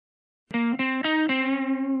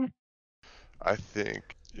I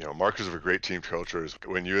think, markers of a great team culture is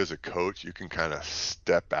when you as a coach, you can kind of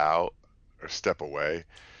step out or step away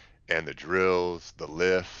and the drills, the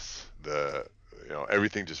lifts,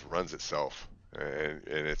 everything just runs itself. And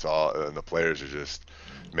it's all, and the players are just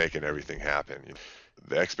making everything happen.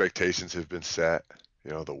 The expectations have been set.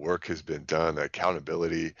 The work has been done, the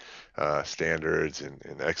accountability standards and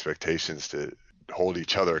the expectations to hold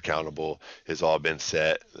each other accountable has all been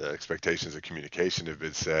set. The expectations of communication have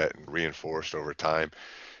been set and reinforced over time.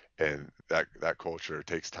 And that culture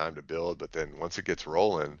takes time to build. But then once it gets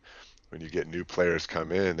rolling, when you get new players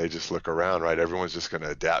come in, they just look around, right? Everyone's just going to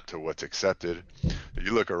adapt to what's accepted.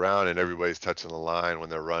 You look around and everybody's touching the line when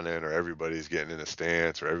they're running, or everybody's getting in a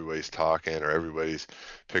stance, or everybody's talking, or everybody's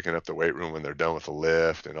picking up the weight room when they're done with the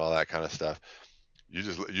lift and all that kind of stuff.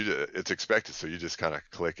 It's expected, so you just kind of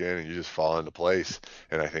click in and you just fall into place.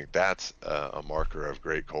 And I think that's a marker of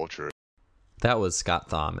great culture. That was Scott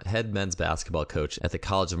Thom, head men's basketball coach at the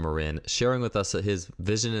College of Marin, sharing with us his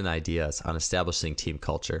vision and ideas on establishing team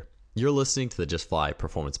culture. You're listening to the Just Fly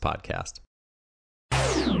Performance Podcast.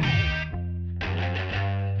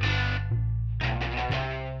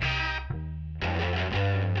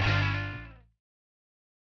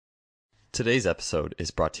 Today's episode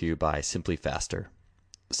is brought to you by Simply Faster.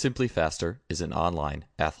 Simply Faster is an online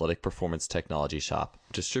athletic performance technology shop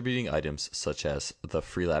distributing items such as the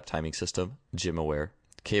Freelap timing system, GymAware,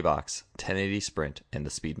 K-Box, 1080 Sprint, and the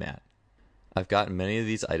SpeedMat. I've gotten many of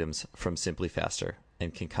these items from Simply Faster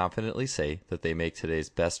and can confidently say that they make today's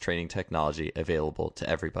best training technology available to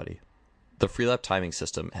everybody. The Freelap timing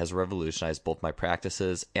system has revolutionized both my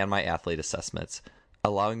practices and my athlete assessments,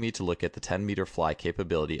 allowing me to look at the 10-meter fly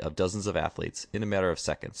capability of dozens of athletes in a matter of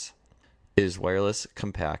seconds. It is wireless,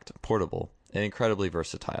 compact, portable, and incredibly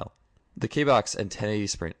versatile. The K-Box and 1080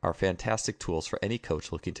 Sprint are fantastic tools for any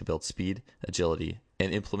coach looking to build speed, agility,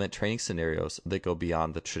 and implement training scenarios that go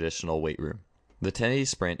beyond the traditional weight room. The 1080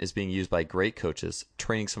 Sprint is being used by great coaches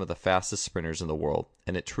training some of the fastest sprinters in the world,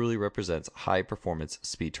 and it truly represents high-performance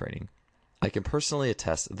speed training. I can personally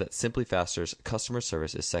attest that Simply Faster's customer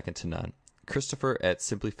service is second to none. Christopher at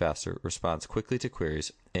Simply Faster responds quickly to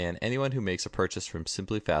queries, and anyone who makes a purchase from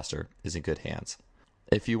Simply Faster is in good hands.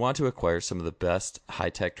 If you want to acquire some of the best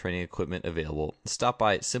high-tech training equipment available, stop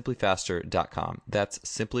by simplyfaster.com. That's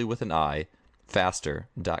simply with an I,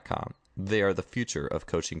 faster.com. They are the future of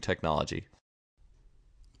coaching technology.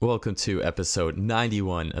 Welcome to episode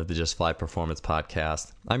 91 of the Just Fly Performance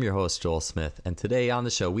Podcast. I'm your host, Joel Smith, and today on the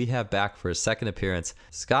show we have back for his second appearance,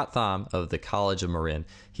 Scott Thom of the College of Marin.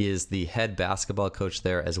 He is the head basketball coach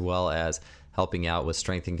there, as well as helping out with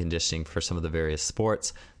strength and conditioning for some of the various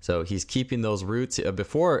sports. So he's keeping those roots.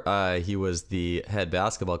 Before he was the head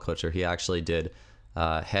basketball coach, he actually did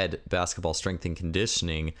head basketball strength and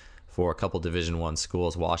conditioning for a couple Division I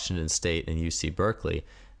schools, Washington State and UC Berkeley.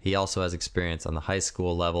 He also has experience on the high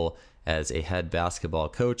school level as a head basketball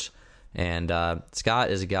coach. And Scott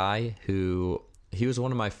is a guy who, he was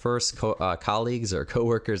one of my first colleagues or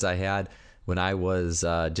coworkers I had when I was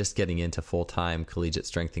just getting into full-time collegiate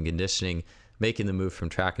strength and conditioning, making the move from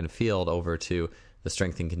track and field over to the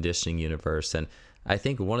strength and conditioning universe. And I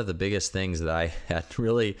think one of the biggest things that I had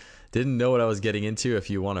really didn't know what I was getting into, if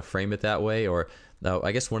you want to frame it that way, or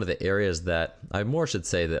I guess one of the areas that I more should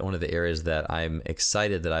say that one of the areas that I'm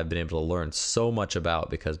excited that I've been able to learn so much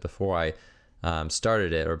about, because before I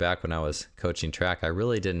started it, or back when I was coaching track, I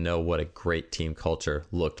really didn't know what a great team culture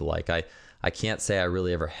looked like. I can't say I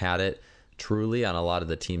really ever had it truly on a lot of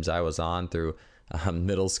the teams I was on through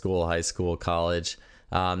middle school, high school, college.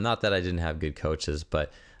 Not that I didn't have good coaches,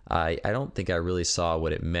 but I don't think I really saw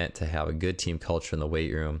what it meant to have a good team culture in the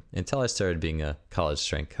weight room until I started being a college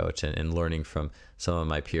strength coach and learning from some of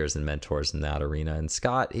my peers and mentors in that arena. And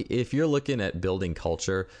Scott, if you're looking at building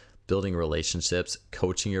culture, building relationships,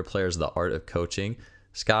 coaching your players, the art of coaching,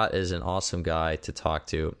 Scott is an awesome guy to talk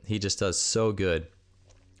to. He just does so good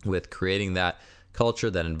with creating that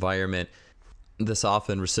culture, that environment. This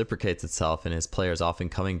often reciprocates itself in his players often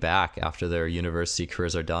coming back after their university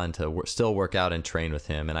careers are done to still work out and train with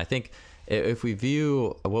him. And I think if we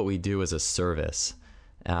view what we do as a service,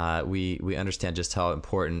 we understand just how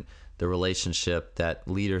important the relationship, that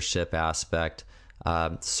leadership aspect,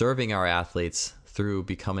 serving our athletes through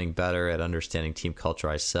becoming better at understanding team culture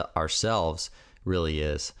ourselves really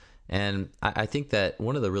is. And I think that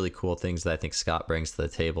one of the really cool things that I think Scott brings to the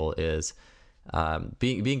table is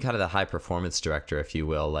being kind of the high performance director, if you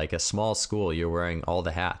will. Like a small school, you're wearing all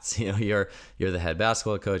the hats. You're the head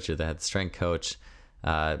basketball coach, you're the head strength coach,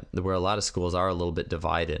 where a lot of schools are a little bit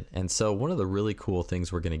divided. And so one of the really cool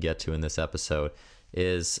things we're going to get to in this episode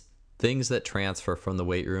is things that transfer from the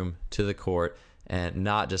weight room to the court, and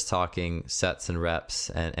not just talking sets and reps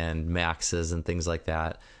and maxes and things like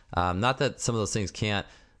that. Not that some of those things can't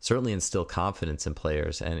certainly instill confidence in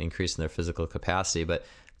players and increase in their physical capacity, but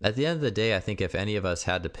at the end of the day, I think if any of us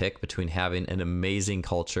had to pick between having an amazing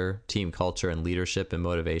culture, team culture, and leadership and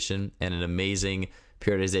motivation, and an amazing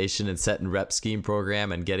periodization and set and rep scheme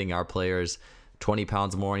program and getting our players 20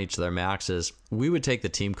 pounds more in each of their maxes, we would take the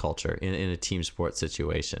team culture in a team sport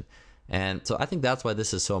situation. And so I think that's why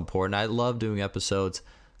this is so important. I love doing episodes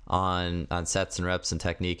on sets and reps and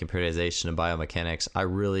technique and periodization and biomechanics. I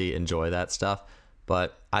really enjoy that stuff.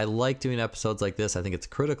 But I like doing episodes like this. I think it's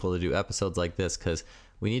critical to do episodes like this because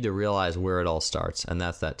we need to realize where it all starts, and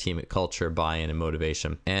that's that team culture, buy-in, and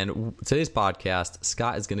motivation. And today's podcast,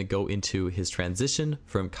 Scott is going to go into his transition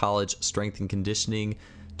from college strength and conditioning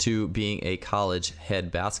to being a college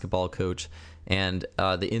head basketball coach, and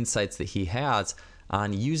the insights that he has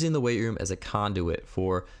on using the weight room as a conduit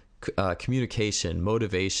for communication,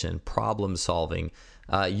 motivation, problem solving,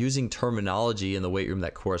 using terminology in the weight room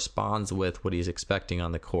that corresponds with what he's expecting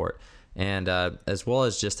on the court, and as well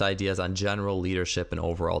as just ideas on general leadership and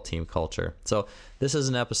overall team culture. So this is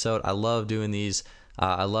an episode. I love doing these.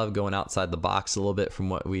 I love going outside the box a little bit from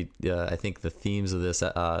what I think the themes of this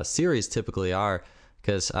series typically are,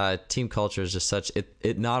 because team culture is just such,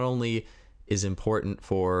 it not only is important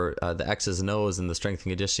for the X's and O's and the strength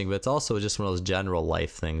and conditioning, but it's also just one of those general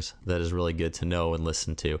life things that is really good to know and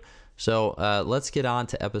listen to. So let's get on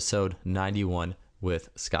to episode 91 with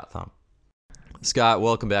Scott Thom. Scott,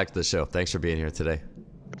 welcome back to the show. Thanks for being here today.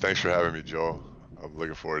 Thanks for having me, Joel. I'm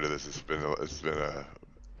looking forward to this. It's been a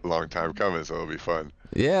long time coming, so it'll be fun.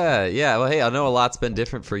 Yeah. Well, hey, I know a lot's been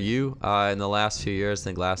different for you in the last few years. I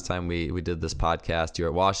think last time we did this podcast, you were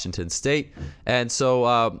at Washington State. And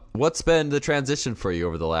so what's been the transition for you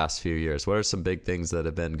over the last few years? What are some big things that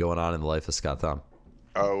have been going on in the life of Scott Thom?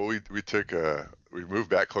 We moved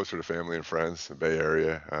back closer to family and friends in the Bay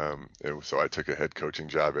Area. So I took a head coaching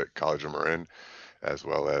job at College of Marin, as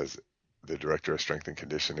well as the director of strength and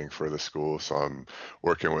conditioning for the school. So I'm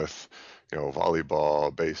working with,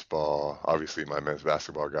 volleyball, baseball, obviously my men's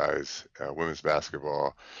basketball guys, women's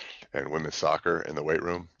basketball, and women's soccer in the weight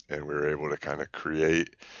room. And we were able to kind of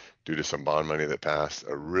create, due to some bond money that passed,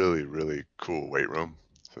 a really, really cool weight room.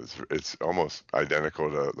 So it's almost identical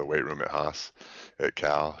to the weight room at Haas at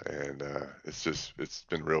Cal, and it's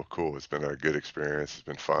been real cool. It's been a good experience. It's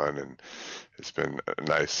been fun, and it's been a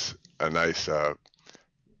nice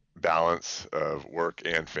balance of work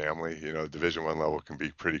and family. Division I level can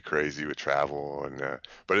be pretty crazy with travel,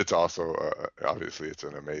 but it's also obviously it's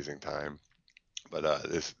an amazing time. But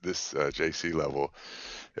this JC level,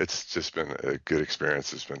 it's just been a good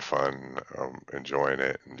experience. It's been fun, enjoying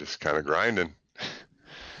it, and just kind of grinding.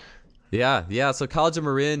 Yeah. So College of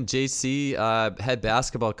Marin, JC, head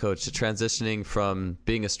basketball coach, transitioning from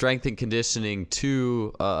being a strength and conditioning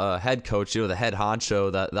to a head coach, the head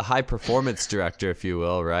honcho, the high performance director, if you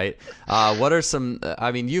will, right? What are some,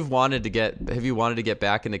 have you wanted to get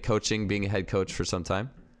back into coaching, being a head coach for some time?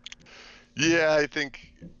 Yeah, I think,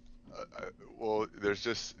 there's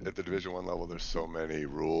just at the Division I level, there's so many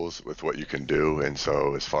rules with what you can do. And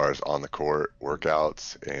so as far as on the court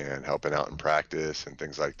workouts and helping out in practice and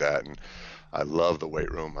things like that. And I love the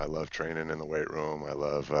weight room. I love training in the weight room. I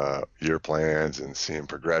love year plans and seeing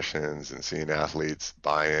progressions and seeing athletes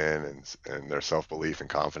buy in and their self-belief and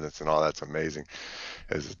confidence and all that's amazing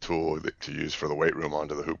as a tool to use for the weight room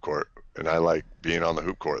onto the hoop court. And I like being on the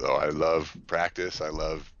hoop court, though. I love practice. I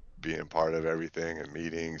love being part of everything and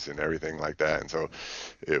meetings and everything like that. And so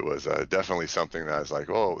it was definitely something that I was like,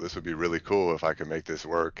 oh, this would be really cool if I could make this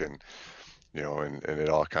work. And, and it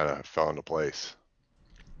all kind of fell into place.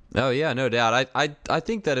 Oh yeah, no doubt. I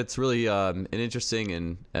think that it's really an interesting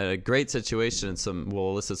and a great situation, and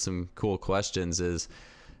we'll elicit some cool questions. Is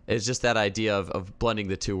just that idea of blending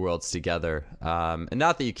the two worlds together, and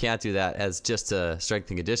not that you can't do that as just a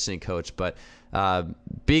strength and conditioning coach, but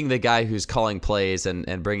being the guy who's calling plays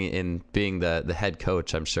and bringing in being the head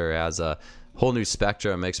coach, I'm sure has a whole new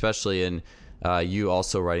spectrum, especially in you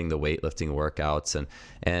also writing the weightlifting workouts.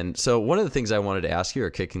 And so one of the things I wanted to ask you, or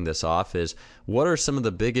kicking this off, is what are some of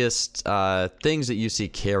the biggest things that you see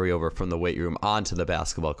carry over from the weight room onto the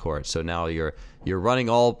basketball court? So now you're running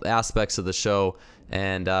all aspects of the show,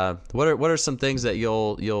 and what are some things that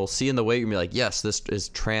you'll see in the weight room? You're like, yes, this is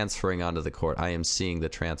transferring onto the court. I am seeing the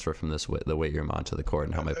transfer from the weight room onto the court,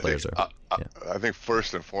 and how my players are. I think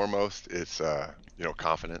first and foremost, it's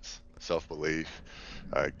confidence, self-belief,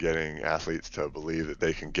 getting athletes to believe that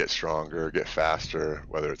they can get stronger, get faster,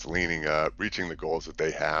 whether it's leaning up, reaching the goals that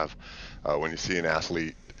they have. When you see an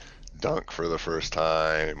athlete dunk for the first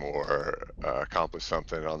time or accomplish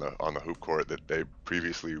something on the hoop court that they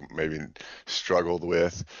previously maybe struggled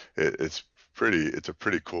with. It's a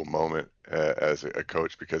pretty cool moment as a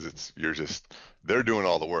coach, because they're doing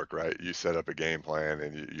all the work, right? You set up a game plan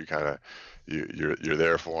and you kind of you're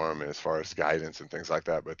there for them as far as guidance and things like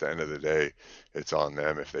that. But at the end of the day, it's on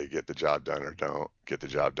them if they get the job done or don't get the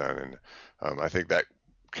job done. And I think that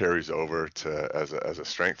carries over to as a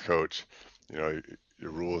strength coach. You know,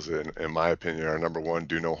 your rules, in my opinion, are number one,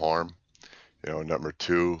 do no harm. Number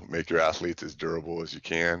two, make your athletes as durable as you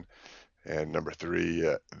can. And number three,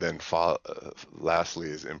 lastly,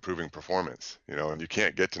 is improving performance. And you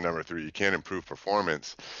can't get to number three. You can't improve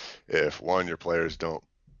performance if, one, your players don't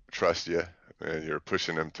trust you and you're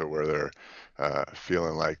pushing them to where they're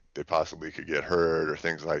feeling like they possibly could get hurt or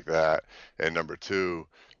things like that. And number two,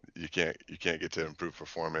 you can't get to improve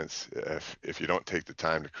performance if you don't take the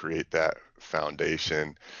time to create that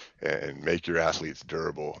foundation and make your athletes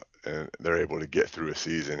durable, and they're able to get through a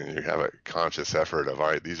season, and you have a conscious effort of, all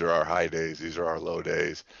right, these are our high days, these are our low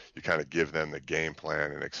days. You kind of give them the game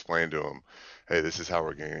plan and explain to them, hey, this is how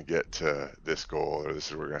we're going to get to this goal, or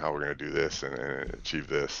this is how we're going to do this and achieve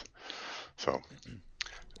this. So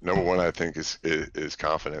number one, I think, is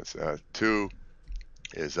confidence. Two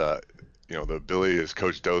is the ability, as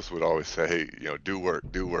Coach Dose would always say, hey, do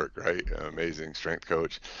work, right? Amazing strength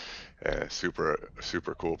coach,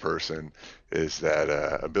 super cool person, is that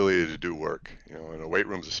ability to do work. And a weight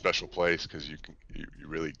room's a special place because you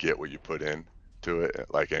really get what you put in to it,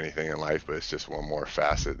 like anything in life, but it's just one more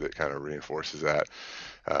facet that kind of reinforces that.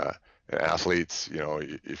 And athletes,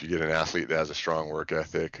 if you get an athlete that has a strong work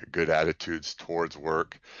ethic, good attitudes towards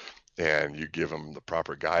work, and you give them the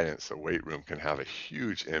proper guidance, the weight room can have a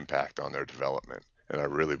huge impact on their development. And I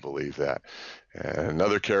really believe that. And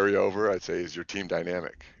another carryover, I'd say, is your team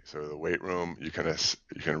dynamic. So the weight room, you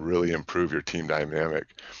can really improve your team dynamic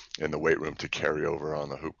in the weight room to carry over on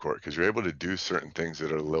the hoop court, because you're able to do certain things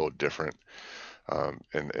that are a little different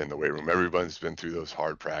in the weight room. Everyone's been through those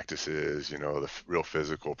hard practices, the real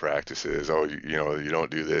physical practices. Oh, you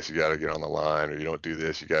don't do this, you got to get on the line, or you don't do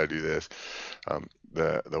this, you got to do this.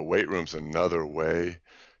 The weight room's another way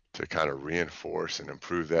to kind of reinforce and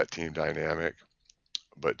improve that team dynamic,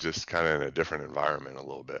 but just kind of in a different environment a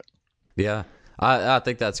little bit. Yeah, I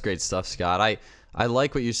think that's great stuff, Scott. I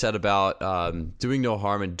like what you said about doing no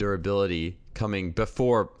harm and durability coming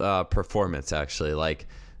before performance, actually.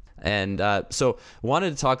 So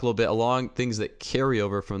wanted to talk a little bit along things that carry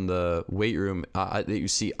over from the weight room that you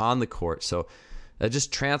see on the court. So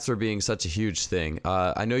just transfer being such a huge thing.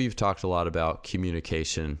 I know you've talked a lot about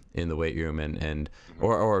communication in the weight room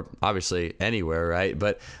or obviously anywhere, right?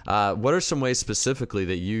 But what are some ways specifically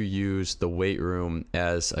that you use the weight room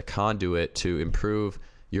as a conduit to improve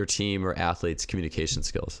your team or athletes' communication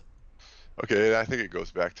skills? Okay, I think it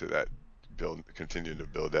goes back to that continuing to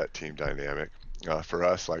build that team dynamic. For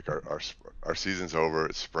us, like our season's over,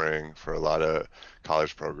 it's spring. For a lot of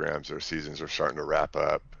college programs, their seasons are starting to wrap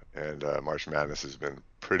up, and March Madness has been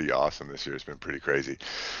pretty awesome this year. It's been pretty crazy.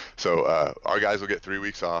 So our guys will get 3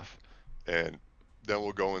 weeks off, and then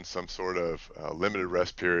we'll go in some sort of limited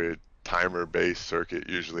rest period, timer-based circuit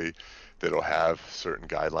usually, that'll have certain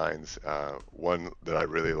guidelines. One that I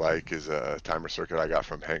really like is a timer circuit I got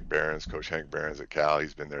from Hank Behrens, Coach Hank Behrens at Cal.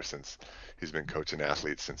 He's been coaching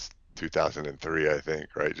athletes since 2003, I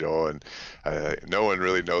think, right, Joel? And no one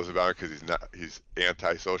really knows about him because he's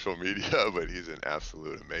anti-social media, but he's an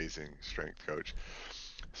absolute amazing strength coach.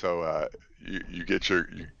 So you get your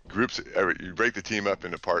groups, you break the team up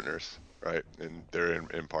into partners, right? And they're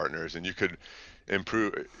in partners, and you could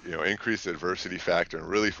increase the adversity factor and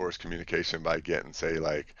really force communication by getting, say,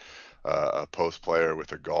 like a post player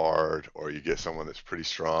with a guard, or you get someone that's pretty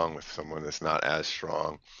strong with someone that's not as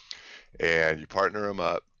strong, and you partner them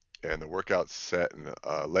up, and the workout's set in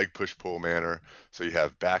a leg push-pull manner. So you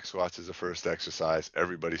have back squats as the first exercise.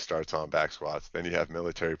 Everybody starts on back squats. Then you have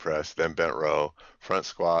military press, then bent row, front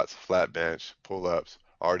squats, flat bench, pull-ups,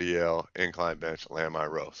 RDL, incline bench,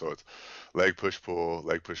 landmine row. So it's leg push-pull,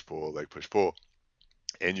 leg push-pull, leg push-pull.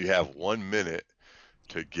 And you have 1 minute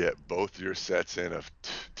to get both your sets in of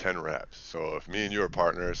 10 reps. So if me and you are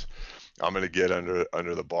partners, I'm going to get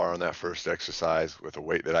under the bar on that first exercise with a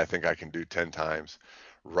weight that I think I can do 10 times.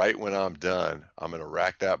 Right when I'm done, I'm going to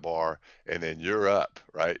rack that bar, and then you're up,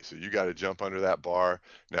 right? So you got to jump under that bar.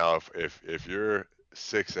 Now, if you're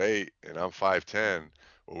 6'8" and I'm 5'10",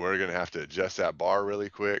 well, we're going to have to adjust that bar really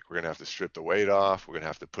quick. We're going to have to strip the weight off. We're going to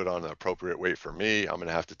have to put on the appropriate weight for me. I'm going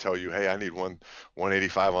to have to tell you, hey, I need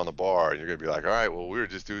 185 on the bar. And you're going to be like, all right, well, we were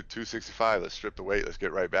just doing 265. Let's strip the weight. Let's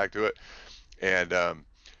get right back to it. And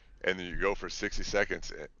then you go for 60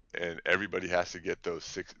 seconds, and everybody has to get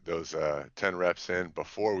those 10 reps in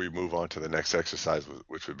before we move on to the next exercise,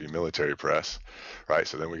 which would be military press, right?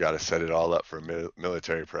 So then we got to set it all up for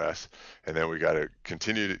military press, and then we got to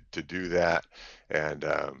continue to do that, and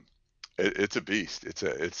it's a beast.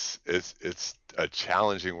 It's a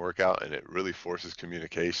challenging workout, and it really forces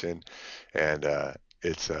communication, and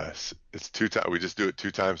it's 2 times. We just do it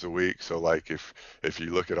 2 times a week. So like if you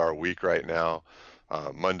look at our week right now,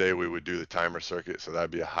 Monday we would do the timer circuit, so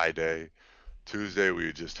that'd be a high day. Tuesday we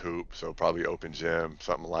would just hoop, so probably open gym,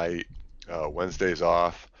 something light. Wednesday's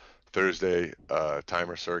off. Thursday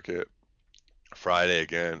timer circuit. Friday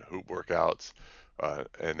again, hoop workouts,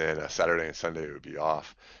 and then Saturday and Sunday would be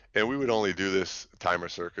off. And we would only do this timer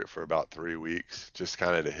circuit for about 3 weeks, just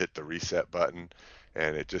kind of to hit the reset button.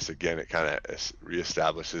 And it just, again, it kind of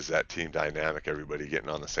reestablishes that team dynamic, everybody getting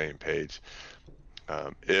on the same page.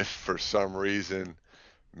 If for some reason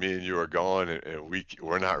me and you are gone and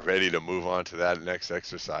we're not ready to move on to that next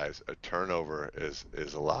exercise, a turnover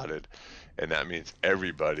is allotted, and that means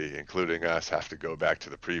everybody, including us, have to go back to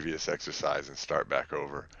the previous exercise and start back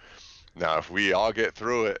over. Now, if we all get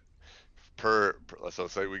through it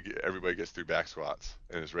let's say everybody gets through back squats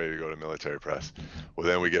and is ready to go to military press, well,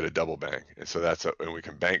 then we get a double bang, and so and we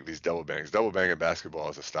can bank these double bangs. Double bang in basketball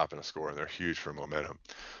is a stop and a score, and they're huge for momentum.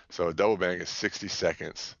 So a double bang is 60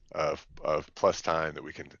 seconds of plus time that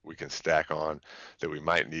we can stack on, that we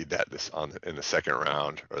might need that in the second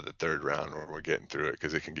round or the third round when we're getting through it,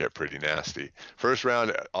 because it can get pretty nasty. First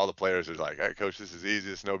round, all the players are like, "Hey, coach, this is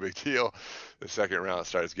easy. It's no big deal." The second round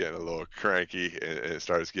starts getting a little cranky, and it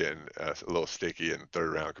starts getting a little sticky, and the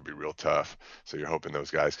third round could be real tough. So you're hoping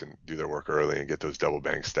those guys can do their work early and get those double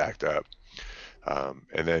bangs stacked up.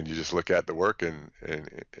 And then you just look at the work, and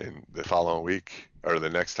the following week or the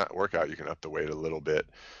next workout, you can up the weight a little bit.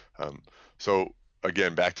 So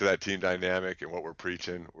again, back to that team dynamic and what we're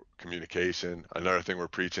preaching, communication. Another thing we're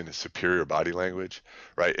preaching is superior body language,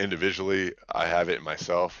 right? Individually, I have it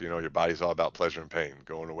myself. Your body's all about pleasure and pain,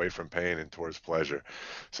 going away from pain and towards pleasure.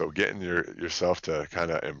 So getting yourself to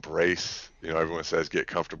kind of embrace, everyone says get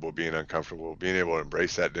comfortable being uncomfortable. Being able to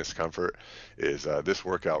embrace that discomfort is this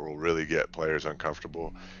workout will really get players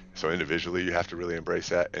uncomfortable. So individually, you have to really embrace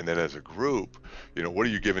that. And then as a group, what are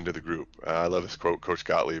you giving to the group? I love this quote, Coach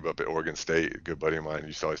Gottlieb up at Oregon State, a good buddy of mine,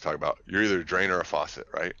 used to always talk about, you're either a drain or a faucet,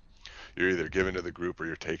 right? You're either giving to the group or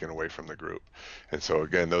you're taking away from the group. And so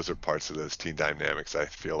again, those are parts of those team dynamics I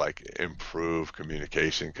feel like improve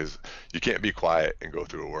communication, because you can't be quiet and go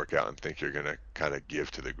through a workout and think you're going to kind of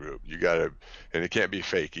give to the group. You got to, and it can't be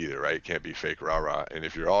fake either, right? It can't be fake rah-rah. And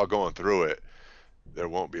if you're all going through it, there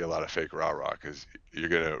won't be a lot of fake rah-rah, because you're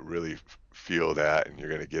going to really feel that, and you're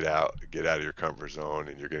going to get out of your comfort zone,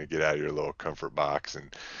 and you're going to get out of your little comfort box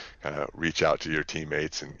and kind of reach out to your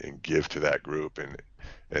teammates and give to that group, and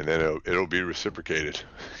then it'll be reciprocated,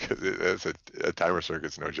 because a timer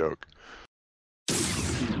circuit's no joke.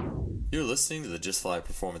 You're listening to the Just Fly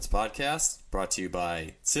Performance Podcast, brought to you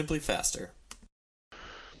by Simply Faster.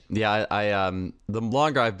 Yeah, I the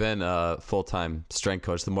longer I've been a full-time strength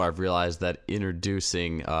coach, the more I've realized that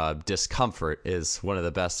introducing discomfort is one of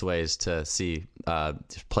the best ways to see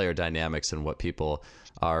player dynamics and what people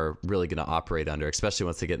are really going to operate under, especially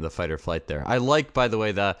once they get in the fight or flight there. I like, by the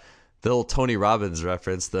way, the little Tony Robbins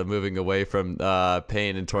reference, the moving away from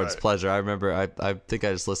pain and towards pleasure. I remember, I think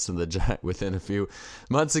I just listened to the Giant within a few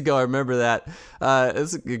months ago. I remember that.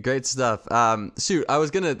 It's great stuff. There's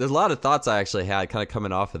a lot of thoughts I actually had kind of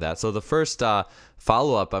coming off of that. So the first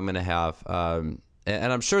follow-up I'm going to have, and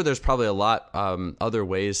I'm sure there's probably a lot other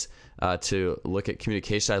ways to look at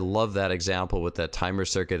communication. I love that example with that timer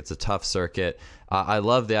circuit. It's a tough circuit. I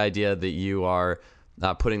love the idea that you are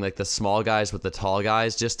putting like the small guys with the tall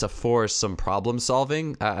guys just to force some problem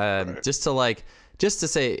solving, just to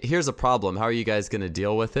say, here's a problem. How are you guys going to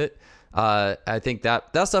deal with it? I think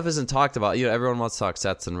that stuff isn't talked about. Everyone wants to talk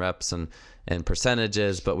sets and reps and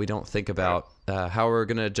percentages, but we don't think about how we're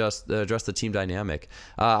going to address the team dynamic.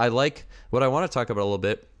 I like what I want to talk about a little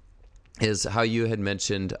bit is how you had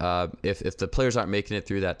mentioned if the players aren't making it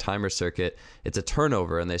through that timer circuit, it's a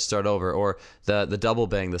turnover and they start over, or the double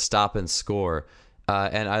bang, the stop and score.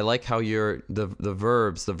 And I like how the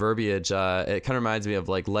verbs, the verbiage, it kind of reminds me of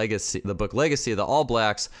like Legacy, the book Legacy of the All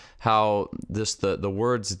Blacks, how the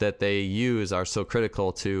words that they use are so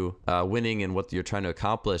critical to winning and what you're trying to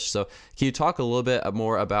accomplish. So can you talk a little bit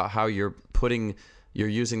more about how you're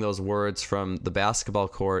using those words from the basketball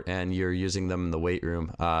court and you're using them in the weight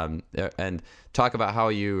room, and talk about how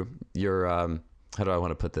you're how do I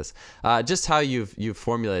want to put this? Just how you've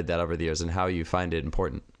formulated that over the years and how you find it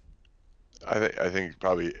important. I think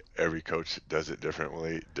probably every coach does it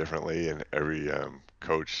differently, and every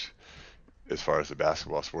coach, as far as the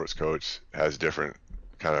basketball sports coach, has different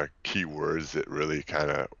kind of key words that really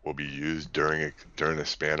kind of will be used during the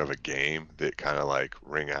span of a game that kind of like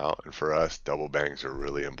ring out. And for us, double bangs are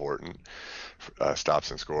really important,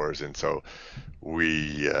 stops and scores, and so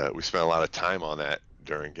we spend a lot of time on that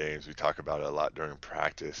during games. We talk about it a lot during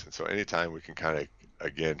practice, and so anytime we can kind of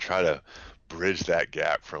again try to bridge that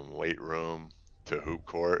gap from weight room to hoop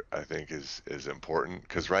court, I think is important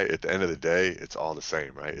because right at the end of the day, it's all the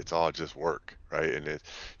same, right? It's all just work, right? And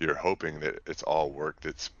you're hoping that it's all work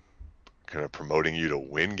that's kind of promoting you to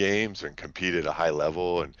win games and compete at a high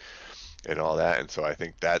level and all that. And so I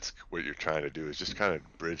think that's what you're trying to do is just kind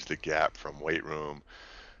of bridge the gap from weight room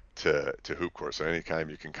to hoop court. So anytime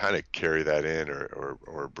you can kind of carry that in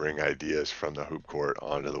or bring ideas from the hoop court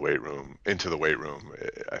onto the weight room, into the weight room,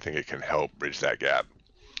 I think it can help bridge that gap.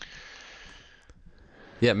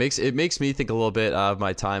 Yeah, it makes me think a little bit of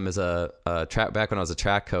my time as a track back when I was a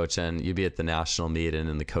track coach, and you'd be at the national meet and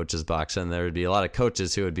in the coaches box, and there would be a lot of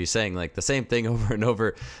coaches who would be saying like the same thing over and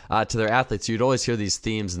over to their athletes. You'd always hear these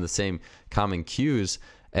themes and the same common cues,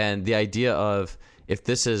 and the idea of if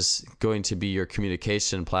this is going to be your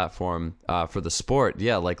communication platform for the sport,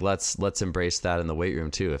 yeah, like let's embrace that in the weight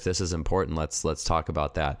room too. If this is important, let's talk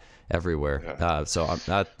about that everywhere. Yeah.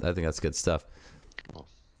 I think that's good stuff.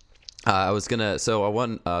 I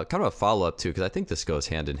want kind of a follow up too, because I think this goes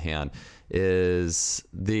hand in hand.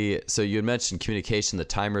 So you had mentioned communication, the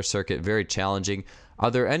timer circuit, very challenging. Are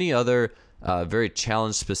there any other very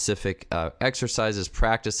challenge specific exercises,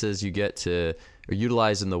 practices you get to or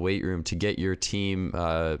utilize in the weight room to get your team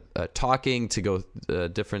talking, to go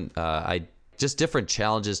just different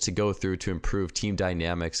challenges to go through to improve team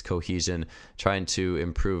dynamics, cohesion, trying to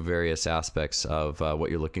improve various aspects of what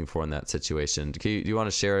you're looking for in that situation. Do you want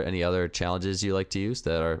to share any other challenges you like to use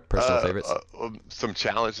that are personal favorites? Some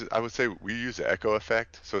challenges. I would say we use the echo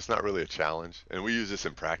effect, so it's not really a challenge, and we use this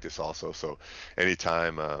in practice also. So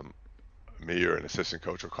anytime me or an assistant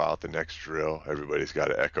coach will call out the next drill, everybody's got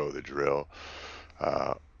to echo the drill.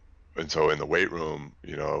 Uh, and so in the weight room,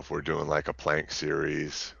 if we're doing like a plank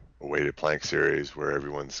series, a weighted plank series where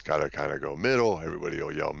everyone's got to kind of go middle, everybody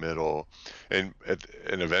will yell middle, and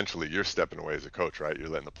eventually you're stepping away as a coach, right? You're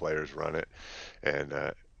letting the players run it, and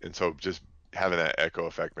so just having that echo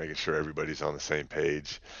effect, making sure everybody's on the same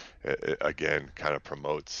page, again, kind of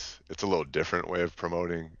promotes. It's a little different way of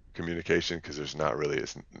promoting communication because it's not really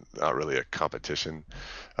a competition.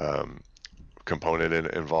 Um, Component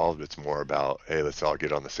involved. It's more about, hey, let's all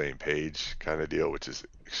get on the same page kind of deal, which is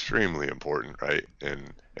extremely important, right?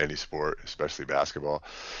 In any sport, especially basketball.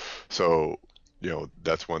 So,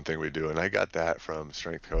 that's one thing we do. And I got that from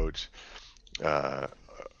strength coach. Uh,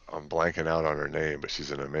 I'm blanking out on her name, but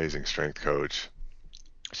she's an amazing strength coach.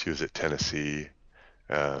 She was at Tennessee.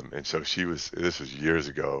 And so this was years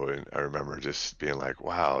ago, and I remember just being like,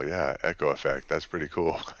 wow, yeah, echo effect, that's pretty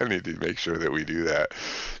cool. I need to make sure that we do that.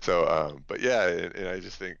 So, but yeah, and I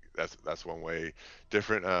just think that's one way.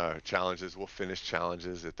 Different challenges, we'll finish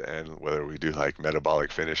challenges at the end, whether we do like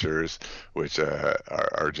metabolic finishers, which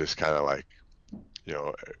are just kind of like, you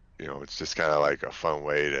know, it's just kind of like a fun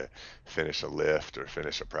way to finish a lift or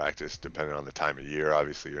finish a practice, depending on the time of year.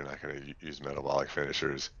 Obviously, you're not going to use metabolic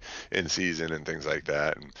finishers in season and things like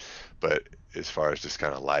that. But as far as just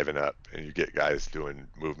kind of liven up, and you get guys doing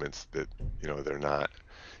movements that, they're not,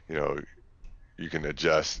 you know, you can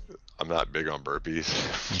adjust. I'm not big on burpees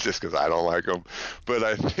just because I don't like them, but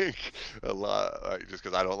I think a lot, like, just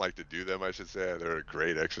because I don't like to do them, I should say. They're a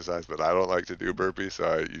great exercise, but I don't like to do burpees, so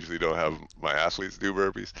I usually don't have my athletes do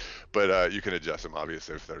burpees. But you can adjust them,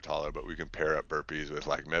 obviously, if they're taller, but we can pair up burpees with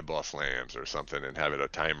like med ball slams or something and have it a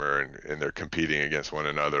timer, and they're competing against one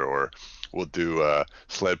another. Or we'll do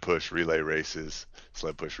sled push relay races.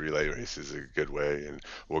 Sled push relay races is a good way, and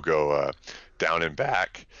we'll go down and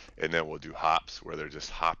back, and then we'll do hops where they're just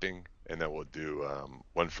hopping, and then we'll do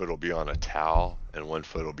one foot will be on a towel and one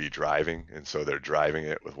foot will be driving, and so they're driving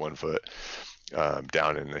it with one foot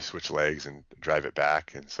down, and they switch legs and drive it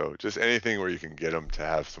back. And so just anything where you can get them to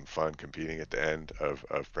have some fun competing at the end of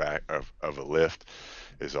a lift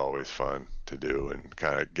is always fun to do, and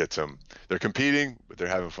kind of gets them, they're competing but they're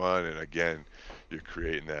having fun. And again, you're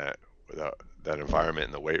creating that environment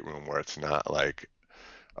in the weight room where it's not like,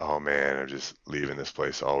 oh man, I'm just leaving this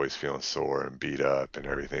place always feeling sore and beat up and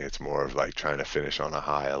everything. It's more of like trying to finish on a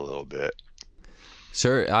high a little bit.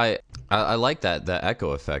 Sure, I like that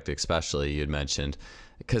echo effect, especially you'd mentioned,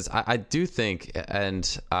 because I do think,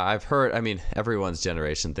 and I've heard, I mean, everyone's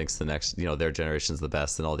generation thinks the next, their generation's the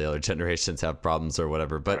best and all the other generations have problems or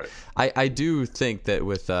whatever. But Right. I do think that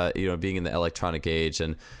with, being in the electronic age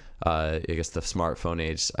and I guess the smartphone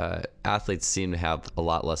age, athletes seem to have a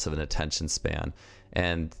lot less of an attention span.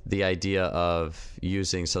 And the idea of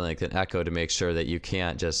using something like an Echo to make sure that you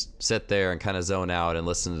can't just sit there and kind of zone out and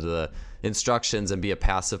listen to the instructions and be a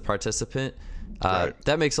passive participant, Right.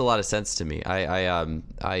 that makes a lot of sense to me.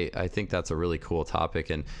 I think that's a really cool topic.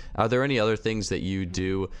 And are there any other things that you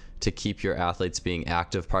do to keep your athletes being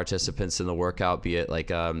active participants in the workout, be it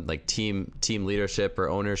like team leadership or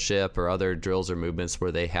ownership or other drills or movements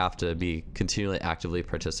where they have to be continually actively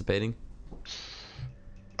participating?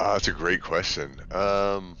 That's a great question.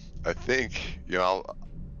 I think, I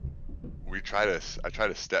try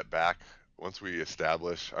to step back once we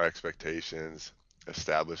establish our expectations,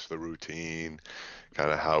 establish the routine,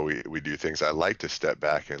 kind of how we do things. I like to step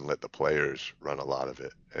back and let the players run a lot of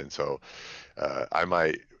it. And so I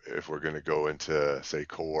might, if we're going to go into, say,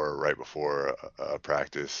 core right before a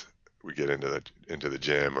practice, we get into the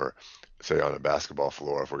gym, or say on a basketball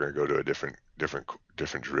floor, if we're going to go to a different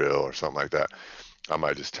drill or something like that, I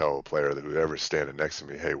might just tell a player that whoever's standing next to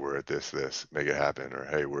me, hey, we're at this, make it happen, or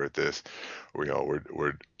hey, we're at this, or,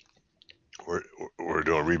 we're we're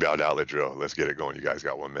doing rebound outlet drill. Let's get it going. You guys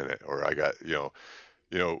got 1 minute, or I got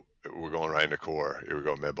we're going right into core. Here we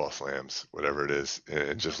go, med ball slams, whatever it is,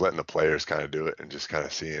 and just letting the players kind of do it, and just kind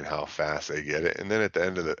of seeing how fast they get it. And then at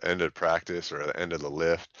the end of practice or at the end of the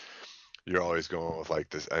lift, you're always going with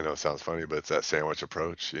like this. I know it sounds funny, but it's that sandwich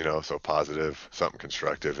approach, so positive, something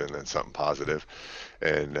constructive, and then something positive.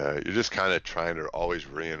 And you're just kind of trying to always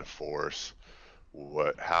reinforce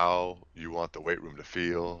how you want the weight room to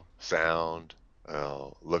feel, sound,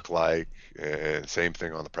 look like, and same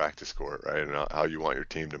thing on the practice court, right? And how you want your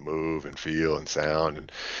team to move and feel and sound,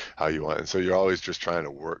 and how you want. And so you're always just trying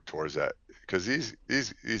to work towards that, because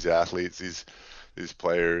these athletes, these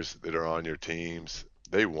players that are on your teams,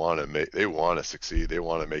 they want to succeed. They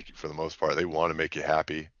want to make you, for the most part, they want to make you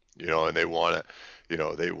happy, and they want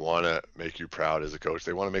to make you proud as a coach.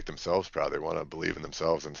 They want to make themselves proud. They want to believe in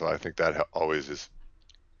themselves. And so I think that always is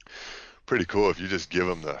pretty cool if you just give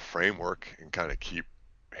them the framework and kind of keep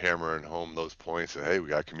hammering home those points that, hey, we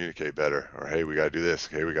got to communicate better, or hey, we got to do this,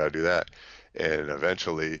 hey, we got to do that. And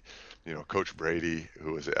eventually, Coach Brady,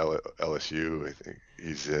 who was at LSU, I think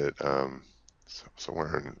he's at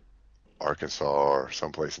somewhere in Arkansas or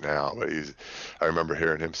someplace now, but I remember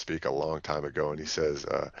hearing him speak a long time ago, and he says,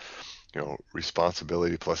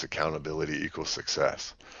 responsibility plus accountability equals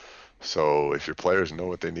success. So if your players know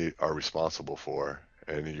what they are responsible for,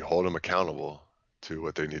 and you hold them accountable to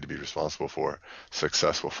what they need to be responsible for,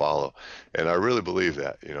 success will follow. And I really believe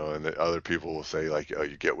that, and the other people will say like, oh,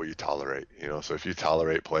 you get what you tolerate, so if you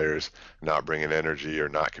tolerate players not bringing energy or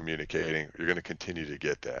not communicating, you're going to continue to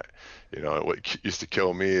get that. What used to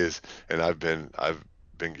kill me is, and I've been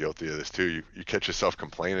guilty of this too. You catch yourself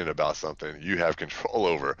complaining about something you have control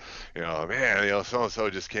over. Man, so and so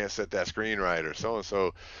just can't set that screen right, or so and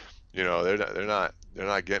so, they're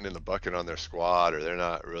not getting in the bucket on their squat, or they're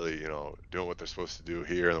not really, doing what they're supposed to do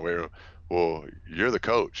here in the weight room. Well, you're the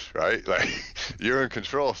coach, right? Like, you're in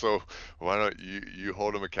control. So why don't you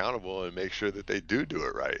hold them accountable and make sure that they do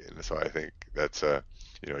it right? And so I think that's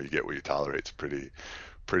you get what you tolerate. It's pretty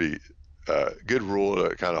good rule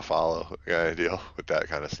to kind of follow, kind of deal with that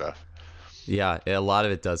kind of stuff. Yeah, a lot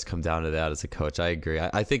of it does come down to that as a coach. I agree.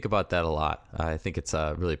 I think about that a lot. I think it's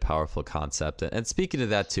a really powerful concept. And speaking of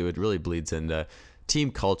that too, it really bleeds into team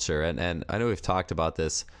culture. And I know we've talked about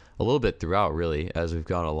this a little bit throughout, really, as we've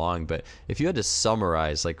gone along. But if you had to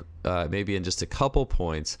summarize, like maybe in just a couple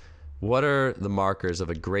points, what are the markers of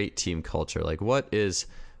a great team culture? Like what is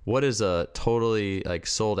a totally like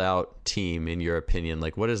sold out team in your opinion?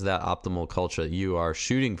 Like what is that optimal culture that you are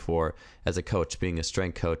shooting for as a coach, being a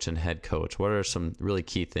strength coach and head coach? What are some really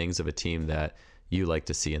key things of a team that you like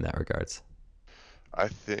to see in that regards? I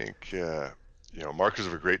think markers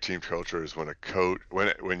of a great team culture is when a coach,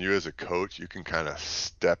 when you as a coach, you can kind of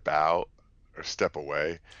step out or step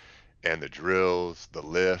away, and the drills, the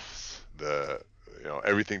lifts,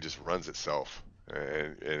 everything just runs itself,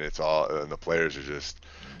 and it's all, and the players are just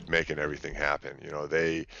making everything happen.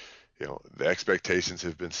 The expectations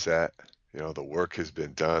have been set. The work has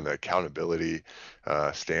been done. The accountability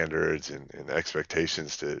standards and the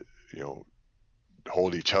expectations to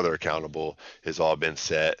hold each other accountable has all been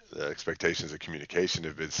set. The expectations of communication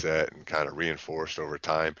have been set and kind of reinforced over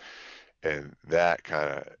time. And that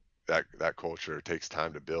culture takes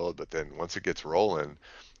time to build, but then once it gets rolling,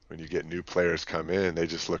 when you get new players come in, they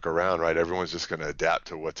just look around, right? Everyone's just going to adapt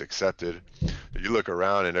to what's accepted. You look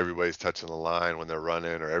around and everybody's touching the line when they're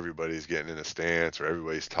running, or everybody's getting in a stance, or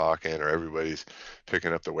everybody's talking, or everybody's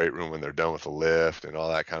picking up the weight room when they're done with the lift and all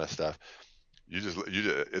that kind of stuff.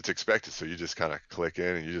 It's expected, so you just kind of click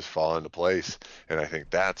in and you just fall into place. And I think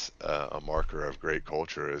that's a marker of great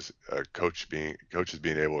culture, is coaches being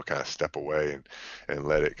able to kind of step away and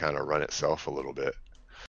let it kind of run itself a little bit.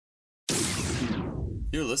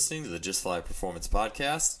 You're listening to the Just Fly Performance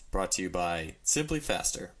Podcast, brought to you by Simply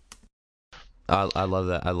Faster. I love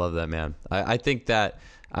that. I love that, man. I think that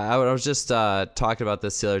I was just talking about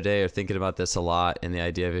this the other day, or thinking about this a lot, and the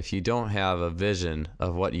idea of, if you don't have a vision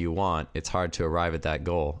of what you want, it's hard to arrive at that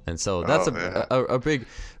goal. And so that's a big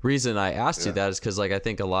reason I asked you that, is because, like, I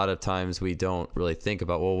think a lot of times we don't really think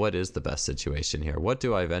about, well, what is the best situation here? What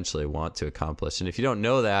do I eventually want to accomplish? And if you don't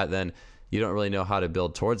know that, then you don't really know how to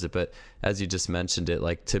build towards it. But as you just mentioned it,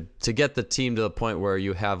 like, to get the team to the point where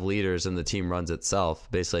you have leaders and the team runs itself,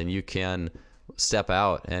 basically, and you can step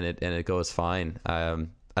out and it goes fine.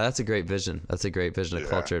 That's a great vision. That's a great vision of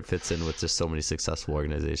culture. It fits in with just so many successful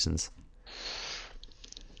organizations.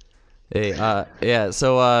 Hey,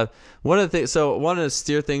 So one of the things, so wanted to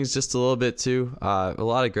steer things just a little bit too. A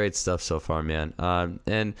lot of great stuff so far, man.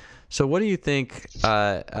 And so what do you think?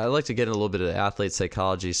 I'd like to get in a little bit of athlete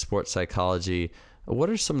psychology, sports psychology. What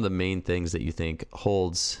are some of the main things that you think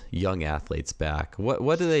holds young athletes back?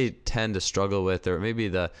 What do they tend to struggle with, or maybe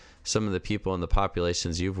some of the people in the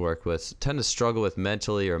populations you've worked with tend to struggle with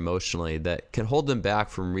mentally or emotionally, that can hold them back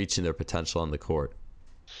from reaching their potential on the court?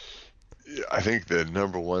 I think the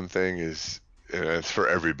number one thing is, and it's for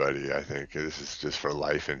everybody, I think this is just for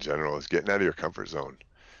life in general, is getting out of your comfort zone.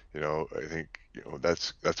 I think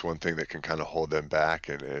that's one thing that can kind of hold them back.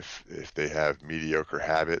 And if they have mediocre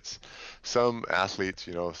habits, some athletes,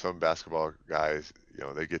 some basketball guys,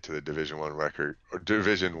 they get to the Division I record or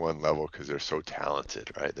Division I level because they're so talented,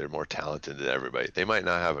 right? They're more talented than everybody. They might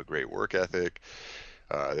not have a great work ethic.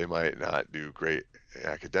 They might not do great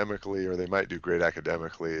academically, or they might do great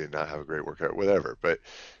academically and not have a great work ethic, whatever. But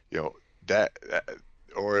that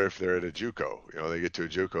or if they're at a JUCO, they get to a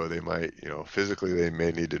JUCO, they might, physically they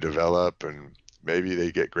may need to develop, and maybe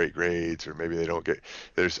they get great grades, or maybe they don't get.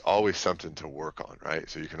 There's always something to work on, right?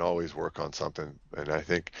 So you can always work on something. And I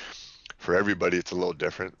think for everybody it's a little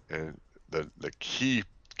different. And the key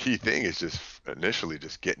thing is just initially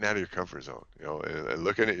just getting out of your comfort zone, and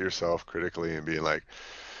looking at yourself critically and being like,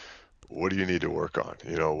 what do you need to work on?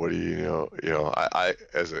 What do I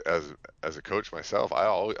as a coach myself,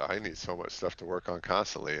 I need so much stuff to work on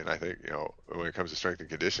constantly. And I think, when it comes to strength and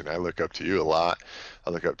conditioning, I look up to you a lot. I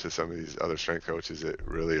look up to some of these other strength coaches that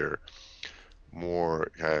really are more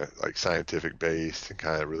kind of like scientific based and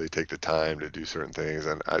kind of really take the time to do certain things.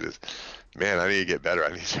 And I need to get better.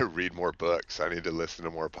 I need to read more books. I need to listen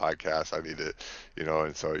to more podcasts. I need to,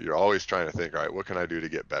 and so you're always trying to think, all right, what can I do to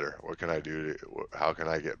get better? What can I do how can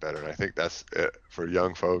I get better? And I think that's it for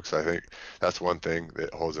young folks. I think that's one thing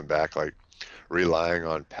that holds them back, like relying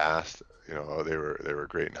on past, they were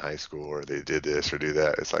great in high school, or they did this or do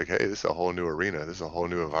that. It's like, hey, this is a whole new arena. This is a whole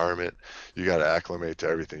new environment. You got to acclimate to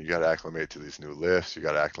everything. You got to acclimate to these new lifts. You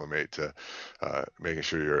got to acclimate to making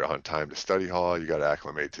sure you're on time to study hall. You got to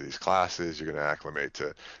acclimate to these classes. You're going to acclimate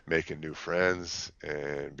to making new friends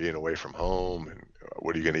and being away from home. And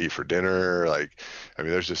what are you going to eat for dinner?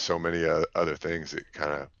 There's just so many other things that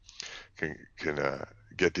kind of can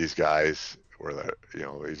get these guys where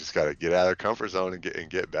they just got to get out of their comfort zone and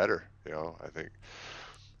get better.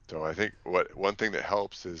 I think one thing that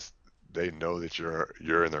helps is they know that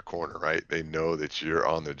you're in their corner, right? They know that you're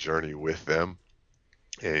on the journey with them,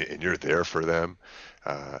 and you're there for them,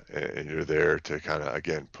 and you're there to kind of,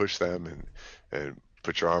 again, push them and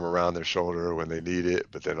put your arm around their shoulder when they need it,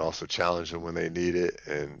 but then also challenge them when they need it.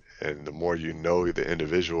 And the more you know the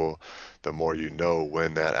individual, the more you know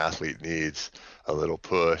when that athlete needs a little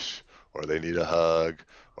push, or they need a hug,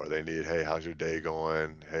 or they need, hey, how's your day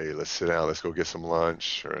going? Hey, let's sit down, let's go get some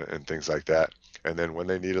lunch, and things like that. And then when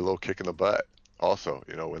they need a little kick in the butt, also,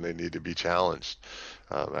 when they need to be challenged.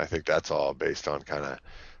 I think that's all based on kind of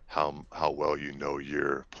how well you know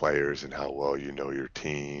your players and how well you know your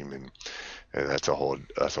team, and that's a whole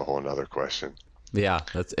another question. Yeah,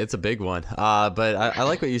 it's a big one. But I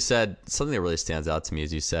like what you said. Something that really stands out to me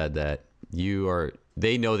is you said that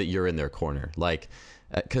they know that you're in their corner,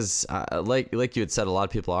 because like you had said, a lot of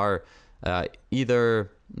people are either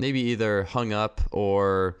hung up,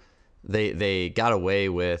 or they got away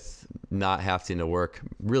with not having to work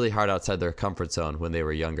really hard outside their comfort zone when they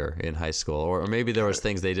were younger in high school, or maybe there was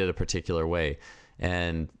things they did a particular way.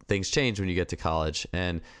 and things change when you get to college.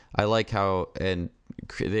 And I like how and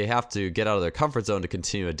they have to get out of their comfort zone to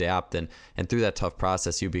continue to adapt, and through that tough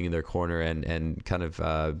process, you being in their corner and kind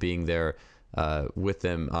of being there with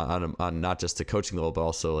them on not just the coaching level, but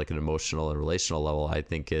also like an emotional and relational level, I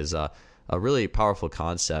think is a really powerful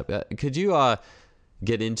concept. Could you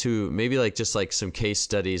get into maybe like just like some case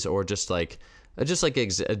studies, or just like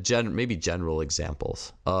maybe general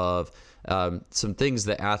examples of some things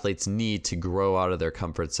that athletes need to grow out of their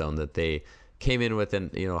comfort zone that they came in with in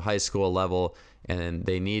high school level, and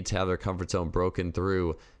they need to have their comfort zone broken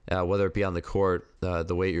through, whether it be on the court,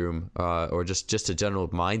 the weight room, or just a general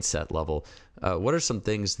mindset level. What are some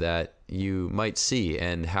things that you might see,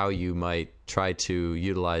 and how you might try to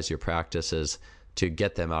utilize your practices to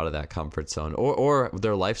get them out of that comfort zone, or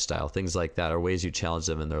their lifestyle, things like that, or ways you challenge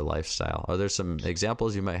them in their lifestyle? Are there some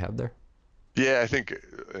examples you might have there? Yeah, I think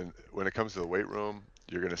when it comes to the weight room,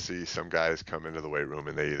 you're going to see some guys come into the weight room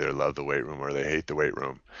and they either love the weight room or they hate the weight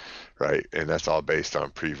room, right? And that's all based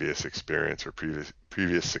on previous experience or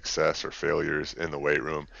previous success or failures in the weight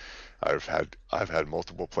room. I've had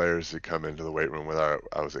multiple players that come into the weight room, whether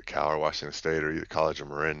I was at Cal or Washington State or either College of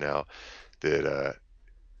Marin now, that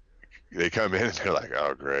they come in and they're like,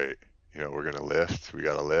 oh great, we're going to lift, we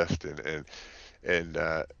got to lift, and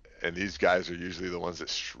and these guys are usually the ones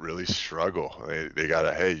that really struggle. They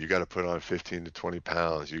gotta, hey, you gotta put on 15 to 20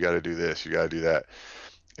 pounds. You gotta do this. You gotta do that.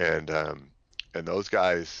 And those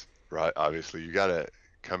guys, right? Obviously, you gotta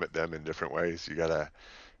come at them in different ways. You gotta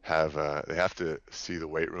have, they have to see the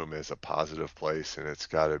weight room as a positive place, and it's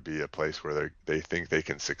got to be a place where they think they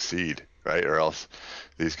can succeed, right? Or else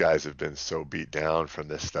these guys have been so beat down from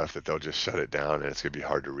this stuff that they'll just shut it down, and it's gonna be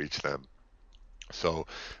hard to reach them. So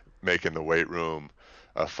making the weight room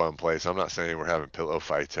a fun place. I'm not saying we're having pillow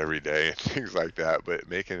fights every day and things like that, but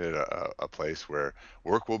making it a place where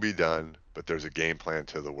work will be done, but there's a game plan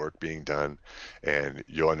to the work being done, and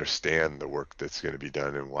you'll understand the work that's going to be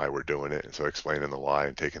done and why we're doing it. And so explaining the why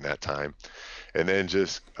and taking that time, and then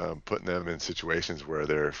just putting them in situations where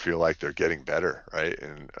they feel like they're getting better, right?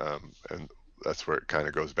 And that's where it kind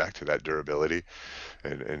of goes back to that durability,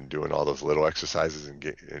 and doing all those little exercises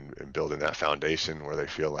and building that foundation where they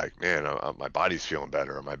feel like, man, my body's feeling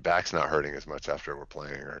better, or my back's not hurting as much after we're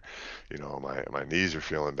playing, or my knees are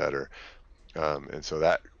feeling better. And so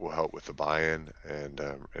that will help with the buy-in and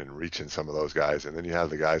reaching some of those guys. And then you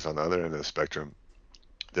have the guys on the other end of the spectrum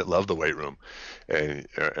that love the weight room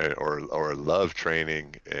or love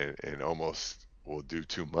training and almost will do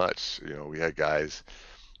too much. We had guys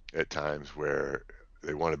at times where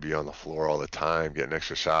they want to be on the floor all the time, getting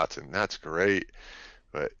extra shots, and that's great.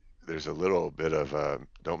 But there's a little bit of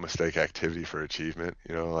don't mistake activity for achievement,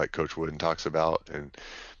 like Coach Wooden talks about, and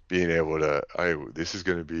being able to, this is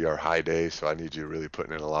going to be our high day, so I need you really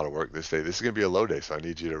putting in a lot of work this day. This is going to be a low day, so I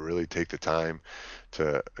need you to really take the time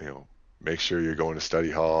to, make sure you're going to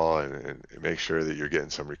study hall and make sure that you're getting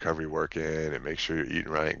some recovery work in, and make sure you're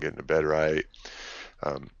eating right and getting to bed right.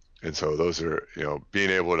 And so those are,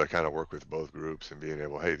 being able to kind of work with both groups and being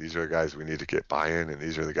able, hey, these are the guys we need to get buy-in, and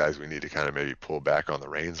these are the guys we need to kind of maybe pull back on the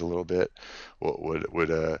reins a little bit.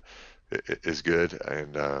 Is good.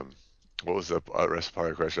 And what was the rest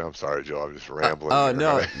part of the question? I'm sorry, Joe. I'm just rambling. Oh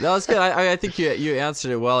no, it's good. I think you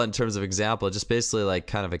answered it well in terms of example. Just basically like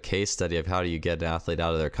kind of a case study of how do you get an athlete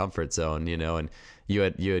out of their comfort zone, and you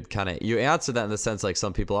answered that in the sense like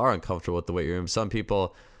some people are uncomfortable with the weight room. Some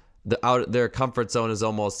people, their comfort zone is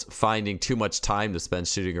almost finding too much time to spend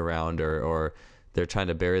shooting around, or they're trying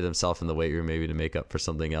to bury themselves in the weight room maybe to make up for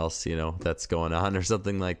something else, that's going on or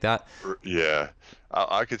something like that. Yeah.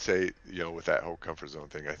 I could say, with that whole comfort zone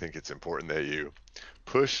thing, I think it's important that you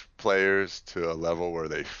push players to a level where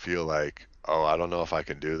they feel like, oh, I don't know if I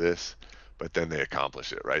can do this, but then they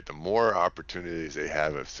accomplish it, right? The more opportunities they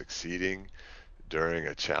have of succeeding during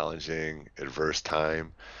a challenging, adverse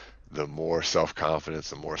time, the more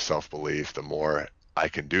self-confidence, the more self-belief, the more I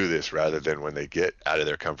can do this, rather than when they get out of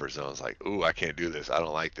their comfort zones like, ooh, I can't do this. I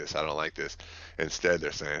don't like this. I don't like this. Instead,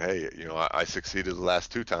 they're saying, hey, I succeeded the last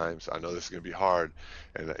 2 times. I know this is going to be hard.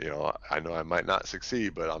 And, I know I might not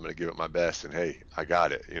succeed, but I'm going to give it my best. And, hey, I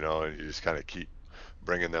got it, and you just kind of keep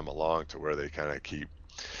bringing them along to where they kind of keep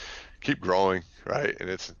growing, right? And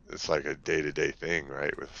it's like a day-to-day thing,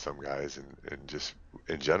 right, with some guys and just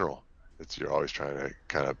in general. You're always trying to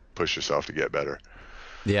kind of push yourself to get better.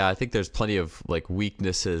 Yeah, I think there's plenty of like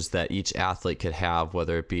weaknesses that each athlete could have,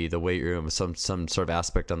 whether it be the weight room, some sort of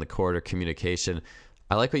aspect on the court, or communication.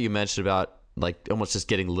 I like what you mentioned about like almost just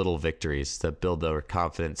getting little victories that build their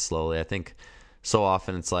confidence slowly. I think so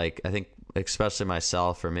often it's like, I think especially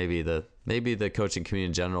myself, or maybe the coaching community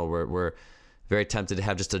in general, we're very tempted to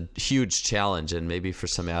have just a huge challenge. And maybe for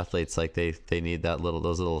some athletes, like they need those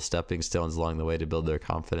little stepping stones along the way to build their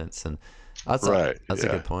confidence. And Right. that's a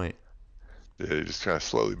Yeah. good point. Yeah. You just kind of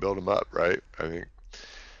slowly build them up, right? I think,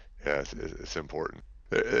 yeah, it's important.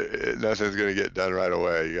 Nothing's going to get done right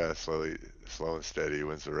away. You got to slow and steady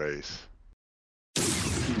wins the race.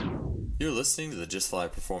 You're listening to the Just Fly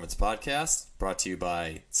Performance Podcast, brought to you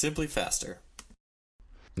by Simply Faster.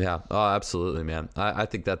 Yeah, oh, absolutely, man. I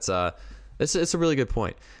think that's it's a really good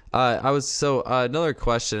point. Another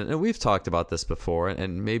question, and we've talked about this before,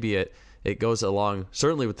 and maybe it goes along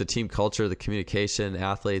certainly with the team culture, the communication,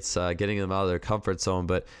 athletes, getting them out of their comfort zone.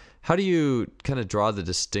 But how do you kind of draw the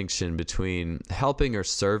distinction between helping or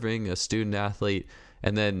serving a student athlete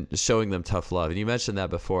and then showing them tough love? And you mentioned that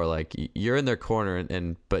before, like you're in their corner,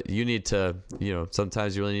 but you need to,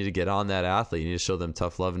 sometimes you really need to get on that athlete. You need to show them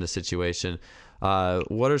tough love in a situation.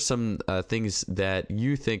 What are some things that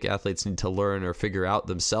you think athletes need to learn or figure out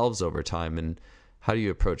themselves over time, and how do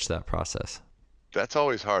you approach that process? That's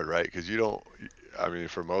always hard, right? Because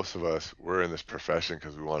for most of us, we're in this profession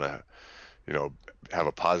because we want to, have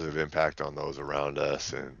a positive impact on those around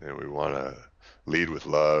us, and we want to lead with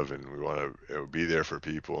love, and we want to be there for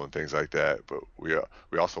people and things like that. But we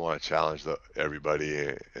also want to challenge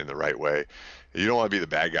everybody in the right way. You don't want to be the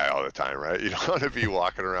bad guy all the time, right? You don't want to be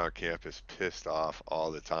walking around campus pissed off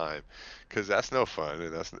all the time, because that's no fun,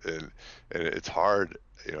 and it's hard,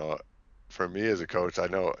 for me as a coach. I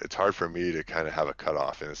know it's hard for me to kind of have a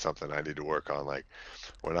cutoff, and it's something I need to work on. Like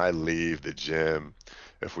when I leave the gym,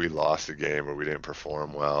 if we lost a game or we didn't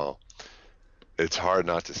perform well, it's hard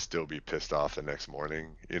not to still be pissed off the next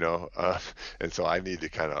morning, and so I need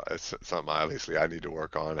to it's something obviously I need to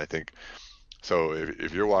work on. I think so.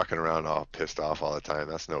 If you're walking around all pissed off all the time,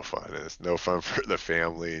 that's no fun, and it's no fun for the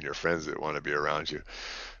family and your friends that want to be around you.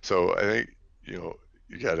 So I think, you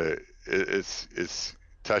gotta, it's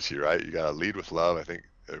touchy, right? You gotta lead with love. I think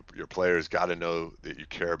your players got to know that you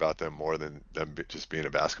care about them more than them just being a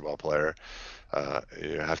basketball player.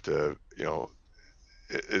 You have to,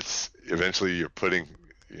 it's eventually you're putting,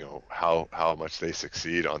 how much they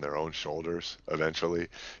succeed on their own shoulders. Eventually,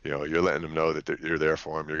 you're letting them know that you're there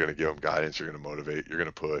for them. You're going to give them guidance. You're going to motivate. You're going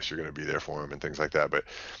to push. You're going to be there for them and things like that. But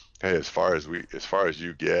hey, as far as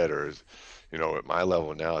you get, or as at my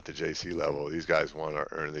level now, at the JC level, these guys want to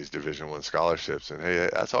earn these Division I scholarships, and hey,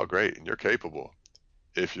 that's all great, and you're capable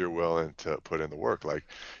if you're willing to put in the work. Like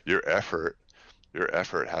your effort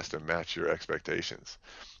has to match your expectations.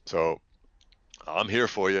 So I'm here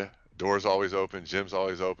for you. Door's always open. Gym's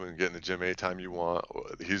always open. Get in the gym anytime you want.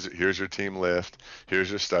 Here's your team lift. Here's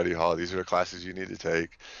your study hall. These are the classes you need to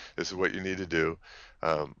take. This is what you need to do.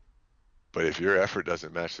 But if your effort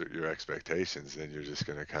doesn't match your expectations, then you're just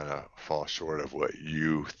going to kind of fall short of what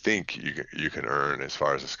you think you can earn as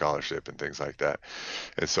far as a scholarship and things like that.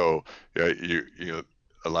 And so,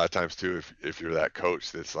 a lot of times too, if you're that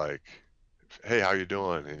coach that's like, hey, how you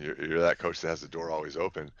doing? And you're that coach that has the door always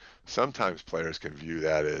open. Sometimes players can view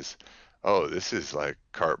that as, oh, this is like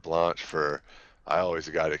carte blanche for, I always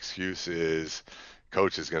got excuses.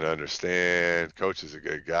 Coach is going to understand. Coach is a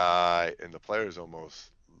good guy. And the players almost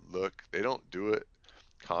they don't do it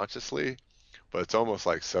consciously, but it's almost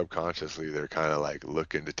like subconsciously they're kind of like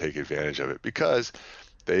looking to take advantage of it because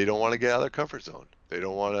they don't want to get out of their comfort zone. They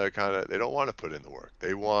don't want to put in the work.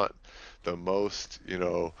 They want the most,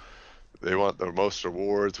 they want the most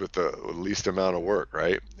rewards with the least amount of work,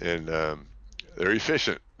 right? And they're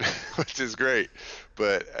efficient, which is great.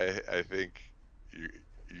 But I think you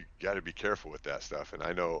got to be careful with that stuff. And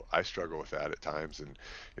I know I struggle with that at times. And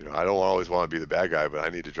I don't always want to be the bad guy, but I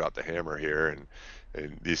need to drop the hammer here.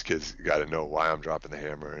 And these kids got to know why I'm dropping the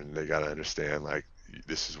hammer, and they got to understand like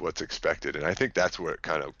this is what's expected. And I think that's where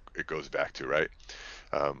it goes back to, right?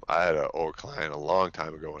 I had an old client a long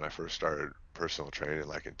time ago when I first started personal training,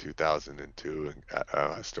 like in 2002, and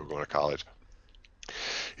I was still going to college.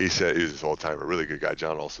 He said, he was this old timer, really good guy,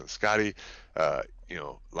 John Olson. Scotty,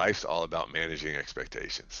 life's all about managing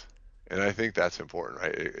expectations. And I think that's important,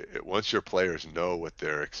 right? Once your players know what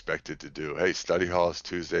they're expected to do, hey, study hall is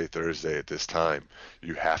Tuesday, Thursday at this time,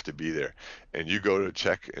 you have to be there. And you go to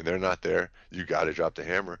check and they're not there, you got to drop the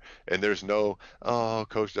hammer. And there's no, oh,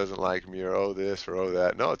 coach doesn't like me, or oh this or oh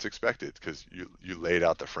that. No, it's expected because you laid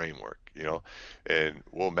out the framework, and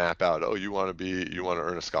we'll map out, oh, you want to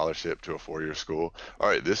earn a scholarship to a 4-year school. All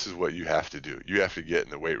right, this is what you have to do. You have to get in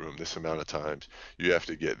the weight room this amount of times. You have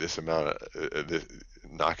to get this amount of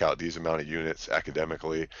knock out these amount of units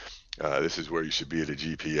academically. This is where you should be at a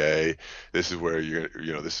GPA. This is where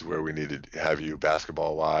this is where we need to have you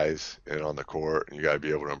basketball wise and on the court. And you got to be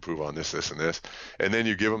able to improve on this, this, and this. And then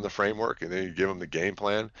you give them the framework, and then you give them the game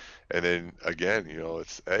plan. And then again,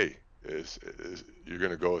 it's, hey, you're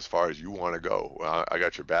going to go as far as you want to go. Well, I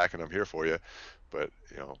got your back, and I'm here for you. But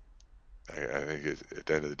I think at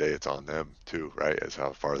the end of the day, it's on them too, right? As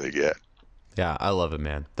how far they get. Yeah, I love it,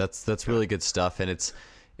 man. That's Yeah. really good stuff, and it's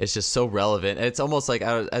just so relevant. It's almost like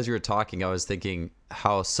as you were talking, I was thinking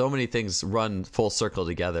how so many things run full circle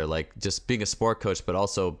together, like just being a sport coach, but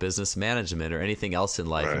also business management or anything else in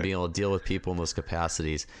life, and Right. being able to deal with people in those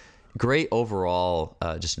capacities. Great overall,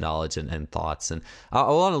 just knowledge and thoughts. And I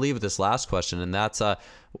want to leave with this last question, and that's what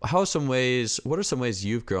are some ways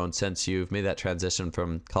you've grown since you've made that transition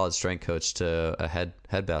from college strength coach to a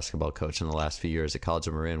head basketball coach in the last few years at College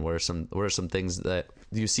of Marin? What are some things that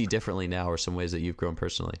you see differently now, or some ways that you've grown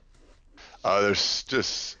personally? There's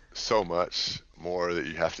just so much more that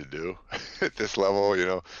you have to do at this level,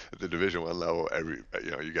 at the Division 1 level.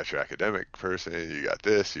 You got your academic person, you got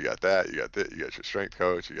this, you got that, you got this, you got your strength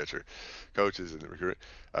coach, you got your coaches and the recruit.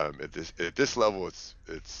 At this level,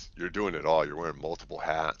 it's you're doing it all. You're wearing multiple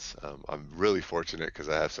hats. I'm really fortunate because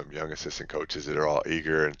I have some young assistant coaches that are all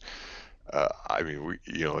eager, and I mean,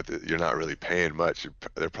 you're not really paying much.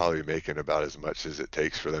 They're probably making about as much as it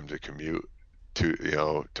takes for them to commute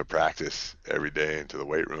to practice every day into the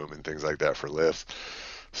weight room and things like that for lifts.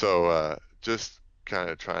 So just kind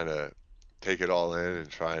of trying to take it all in and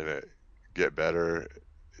trying to get better,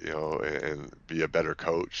 and be a better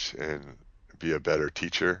coach and be a better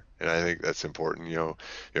teacher. And I think that's important. We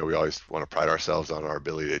always want to pride ourselves on our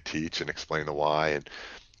ability to teach and explain the why. And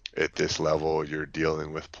at this level, you're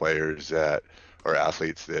dealing with players that or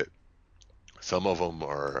athletes that some of them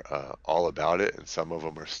are all about it, and some of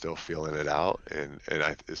them are still feeling it out.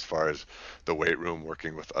 As far as the weight room,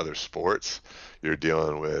 working with other sports, you're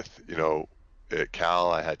dealing with, at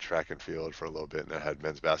Cal, I had track and field for a little bit, and I had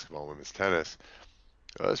men's basketball and women's tennis.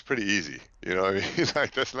 That's pretty easy. You know what I mean?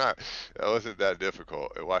 Like that wasn't that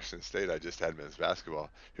difficult. At Washington State, I just had men's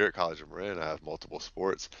basketball. Here at College of Marin, I have multiple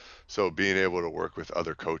sports. So being able to work with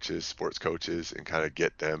other coaches, sports coaches, and kind of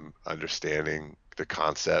get them understanding the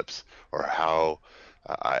concepts or how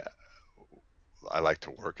I I like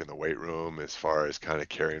to work in the weight room as far as kind of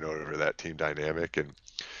carrying over that team dynamic. And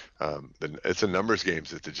it's a numbers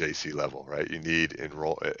games at the JC level, right? You need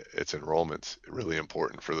it's enrollment's really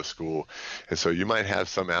important for the school. And so you might have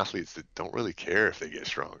some athletes that don't really care if they get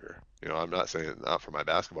stronger. I'm not saying not for my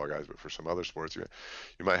basketball guys, but for some other sports, you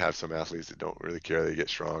might have some athletes that don't really care they get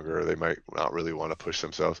stronger, or they might not really want to push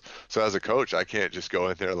themselves. So as a coach, I can't just go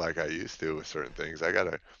in there like I used to with certain things. I got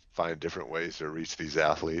to find different ways to reach these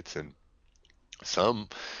athletes. And some,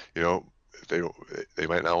 you know, they they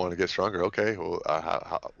might not want to get stronger. Okay, well,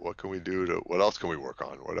 what can we do to? What else can we work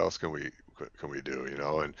on? What else can we do?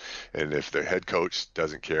 And if the head coach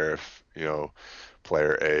doesn't care if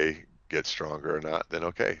player A gets stronger or not, then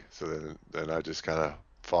okay. So then I just kind of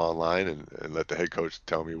fall in line and let the head coach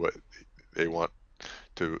tell me what they want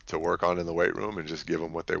to work on in the weight room and just give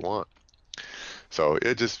them what they want. So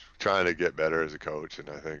it just trying to get better as a coach, and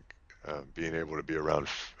I think being able to be around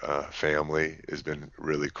family has been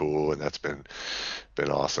really cool, and that's been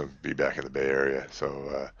awesome. Be back in the Bay Area.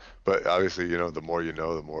 So, but obviously, the more you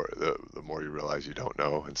know, the more you realize you don't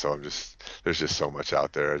know, and so there's just so much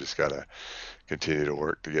out there. I just gotta continue to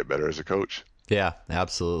work to get better as a coach. Yeah,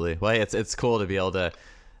 absolutely. Well, hey, it's cool to be able to.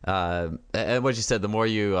 And what you said, the more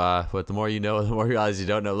the more you know, the more you realize you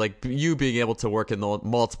don't know. Like you being able to work in the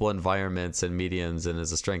multiple environments and mediums, and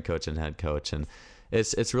as a strength coach and head coach, and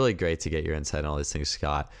it's really great to get your insight on all these things,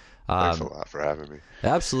 Scott. Thanks a lot for having me.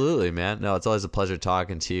 Absolutely, man. No, it's always a pleasure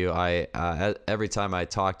talking to you. Every time I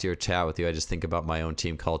talk to you or chat with you, I just think about my own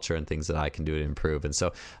team culture and things that I can do to improve. And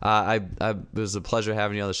so, it was a pleasure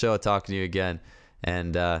having you on the show, talking to you again.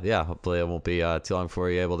 And yeah, hopefully it won't be too long before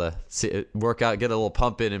you're able to work out, get a little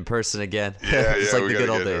pump in person again, Yeah, just yeah, like we the got to good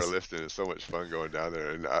old get there days. lifting. It's so much fun going down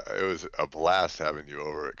there, and it was a blast having you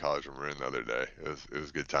over at College of Marin the other day. It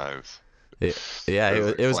was good times. Yeah, It was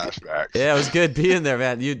like it was flashbacks. yeah, it was good being there,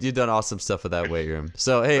 man. You done awesome stuff with that weight room.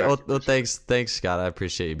 So hey, Thanks, well, appreciate it. thanks, Scott. I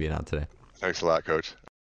appreciate you being on today. Thanks a lot, Coach.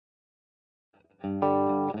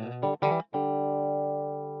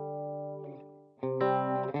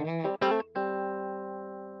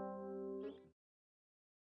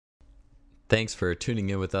 Thanks for tuning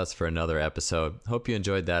in with us for another episode. Hope you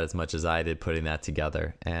enjoyed that as much as I did putting that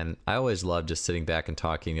together. And I always love just sitting back and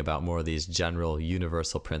talking about more of these general,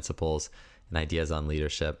 universal principles and ideas on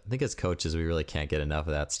leadership. I think as coaches, we really can't get enough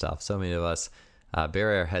of that stuff. So many of us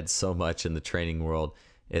bury our heads so much in the training world.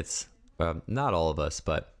 It's not all of us,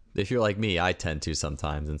 but If you're like me, I tend to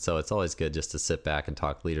sometimes. And so it's always good just to sit back and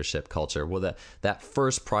talk leadership culture. Well, that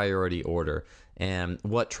first priority order and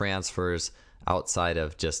what transfers outside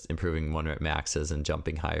of just improving 1 rep maxes and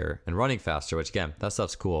jumping higher and running faster, which again, that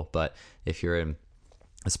stuff's cool. But if you're in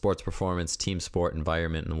a sports performance, team sport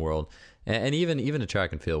environment in the world, and even a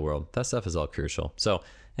track and field world, that stuff is all crucial. So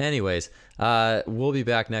anyways, we'll be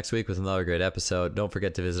back next week with another great episode. Don't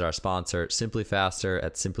forget to visit our sponsor, Simply Faster,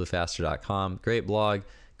 at simplyfaster.com. Great blog,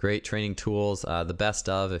 great training tools, the best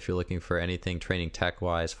of if you're looking for anything training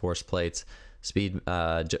tech-wise, force plates, speed,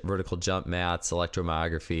 vertical jump mats,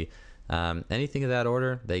 electromyography, anything of that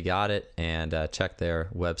order, they got it. And check their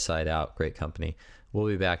website out. Great company. We'll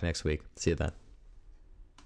be back next week. See you then.